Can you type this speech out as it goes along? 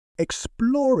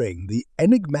exploring the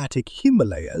enigmatic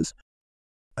Himalayas,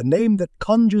 a name that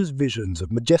conjures visions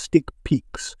of majestic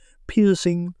peaks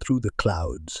piercing through the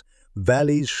clouds,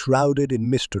 valleys shrouded in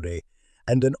mystery,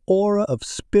 and an aura of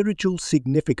spiritual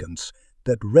significance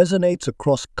that resonates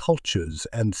across cultures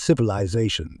and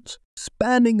civilizations.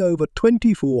 Spanning over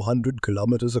 2,400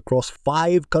 kilometers across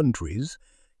 5 countries,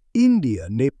 India,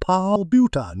 Nepal,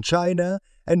 Bhutan, China,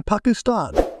 and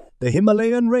Pakistan, the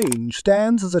Himalayan range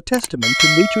stands as a testament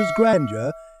to nature's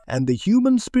grandeur and the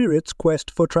human spirit's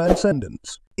quest for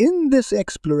transcendence. In this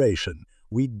exploration,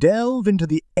 we delve into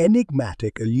the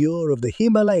enigmatic allure of the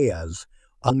Himalayas,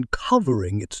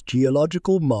 uncovering its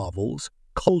geological marvels,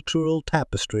 cultural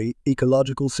tapestry,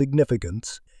 ecological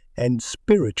significance, and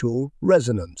spiritual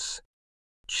resonance.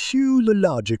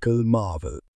 Geological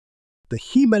Marvel. The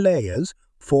Himalayas,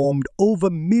 formed over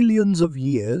millions of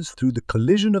years through the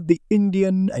collision of the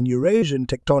Indian and Eurasian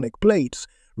tectonic plates,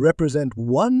 represent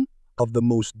one of the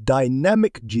most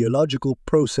dynamic geological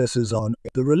processes on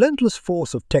Earth. The relentless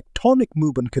force of tectonic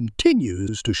movement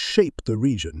continues to shape the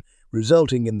region,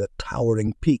 resulting in the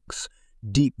towering peaks,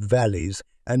 deep valleys,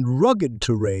 and rugged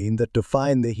terrain that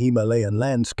define the Himalayan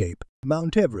landscape.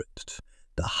 Mount Everest,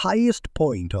 the highest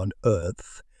point on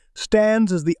Earth,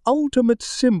 stands as the ultimate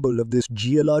symbol of this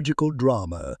geological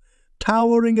drama,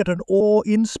 towering at an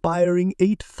awe-inspiring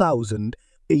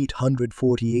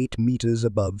 8,848 meters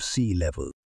above sea level.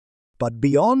 But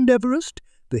beyond Everest,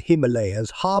 the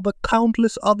Himalayas harbor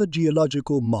countless other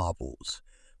geological marvels.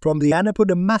 From the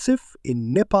Annapurna Massif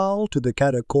in Nepal to the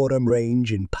Karakoram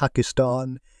Range in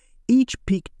Pakistan, each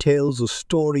peak tells a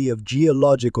story of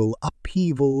geological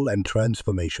upheaval and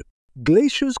transformation.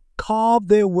 Glaciers carve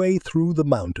their way through the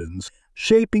mountains,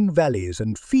 shaping valleys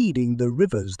and feeding the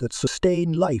rivers that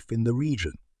sustain life in the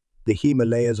region. The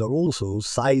Himalayas are also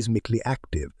seismically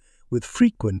active, with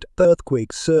frequent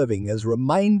earthquakes serving as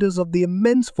reminders of the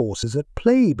immense forces at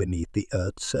play beneath the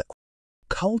Earth's surface.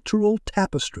 Cultural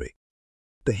tapestry.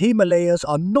 The Himalayas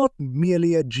are not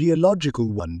merely a geological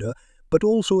wonder, but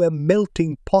also a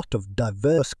melting pot of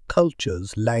diverse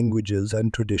cultures, languages,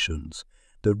 and traditions.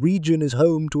 The region is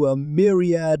home to a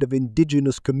myriad of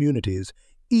indigenous communities,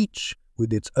 each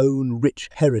with its own rich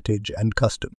heritage and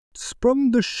customs.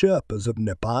 From the Sherpas of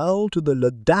Nepal to the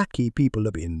Ladakhi people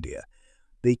of India,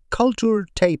 the cultural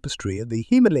tapestry of the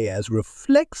Himalayas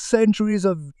reflects centuries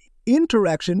of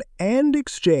interaction and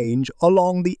exchange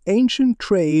along the ancient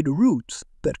trade routes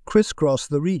that crisscross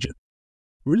the region.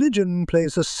 Religion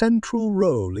plays a central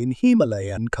role in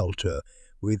Himalayan culture,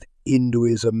 with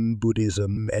Hinduism,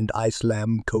 Buddhism, and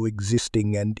Islam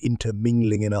coexisting and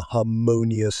intermingling in a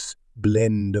harmonious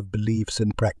blend of beliefs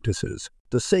and practices.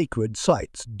 The sacred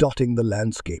sites dotting the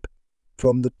landscape,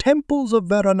 from the temples of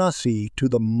Varanasi to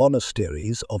the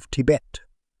monasteries of Tibet,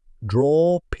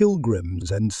 draw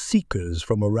pilgrims and seekers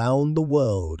from around the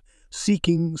world,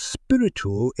 seeking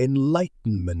spiritual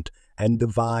enlightenment and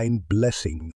divine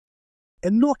blessing.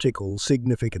 Nautical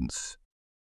significance.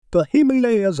 The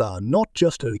Himalayas are not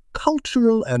just a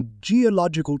cultural and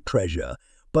geological treasure,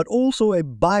 but also a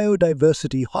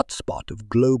biodiversity hotspot of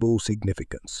global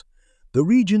significance. The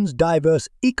region's diverse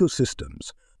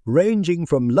ecosystems, ranging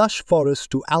from lush forests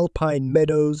to alpine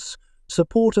meadows,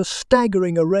 support a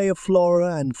staggering array of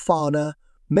flora and fauna,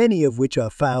 many of which are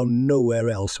found nowhere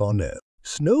else on Earth.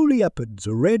 Snow leopards,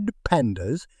 red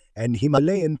pandas, and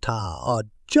Himalayan tahr are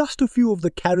just a few of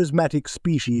the charismatic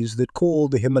species that call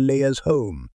the Himalayas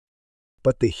home.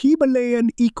 But the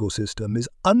Himalayan ecosystem is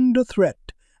under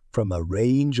threat from a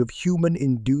range of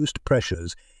human-induced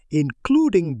pressures,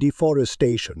 including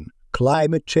deforestation,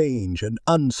 climate change, and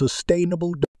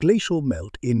unsustainable glacial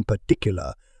melt in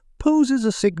particular, poses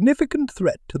a significant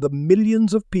threat to the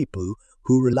millions of people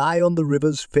who rely on the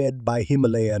rivers fed by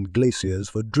Himalayan glaciers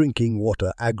for drinking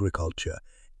water, agriculture,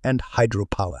 and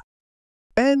hydropower.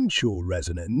 Spiritual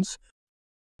resonance.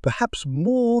 Perhaps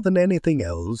more than anything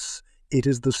else, it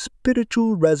is the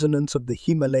spiritual resonance of the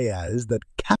Himalayas that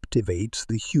captivates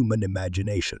the human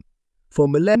imagination. For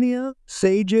millennia,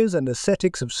 sages and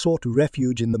ascetics have sought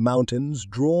refuge in the mountains,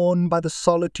 drawn by the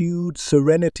solitude,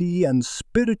 serenity, and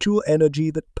spiritual energy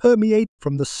that permeate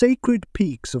from the sacred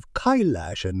peaks of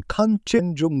Kailash and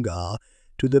Kanchenjunga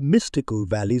to the mystical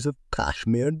valleys of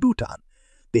Kashmir and Bhutan.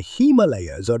 The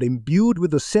Himalayas are imbued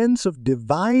with a sense of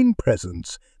divine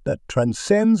presence that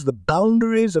transcends the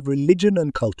boundaries of religion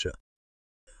and culture.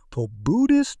 For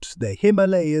Buddhists, the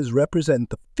Himalayas represent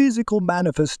the physical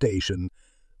manifestation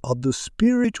of the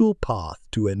spiritual path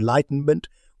to enlightenment,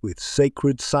 with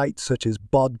sacred sites such as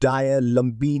Bodh Gaya,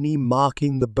 Lumbini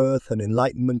marking the birth and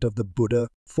enlightenment of the Buddha.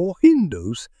 For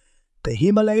Hindus, The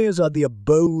Himalayas are the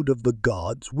abode of the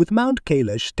gods, with Mount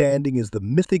Kailash standing as the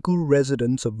mythical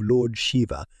residence of Lord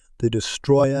Shiva, the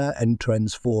destroyer and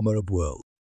transformer of worlds.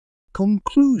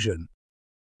 Conclusion.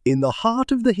 In the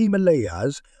heart of the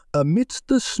Himalayas, amidst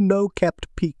the snow-capped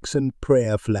peaks and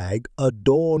prayer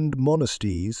flag-adorned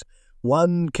monasteries,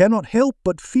 one cannot help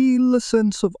but feel a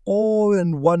sense of awe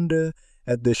and wonder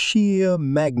at the sheer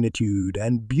magnitude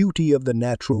and beauty of the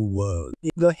natural world.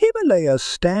 The Himalayas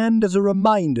stand as a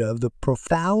reminder of the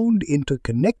profound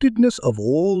interconnectedness of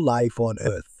all life on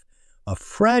Earth, a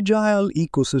fragile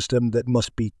ecosystem that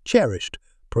must be cherished,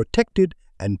 protected,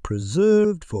 and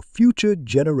preserved for future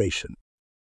generations.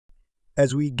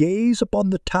 As we gaze upon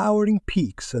the towering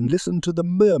peaks and listen to the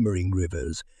murmuring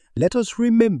rivers, let us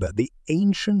remember the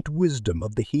ancient wisdom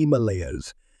of the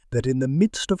Himalayas, that in the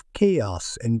midst of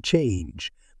chaos and change,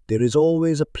 there is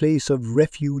always a place of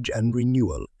refuge and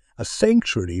renewal, a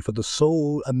sanctuary for the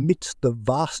soul amidst the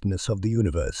vastness of the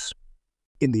universe.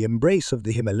 In the embrace of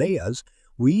the Himalayas,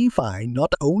 we find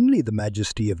not only the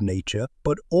majesty of nature,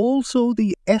 but also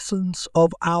the essence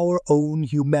of our own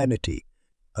humanity,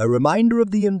 a reminder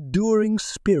of the enduring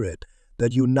spirit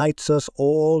that unites us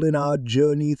all in our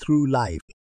journey through life.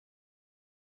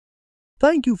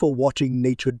 Thank you for watching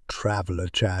Nature Traveler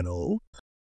channel.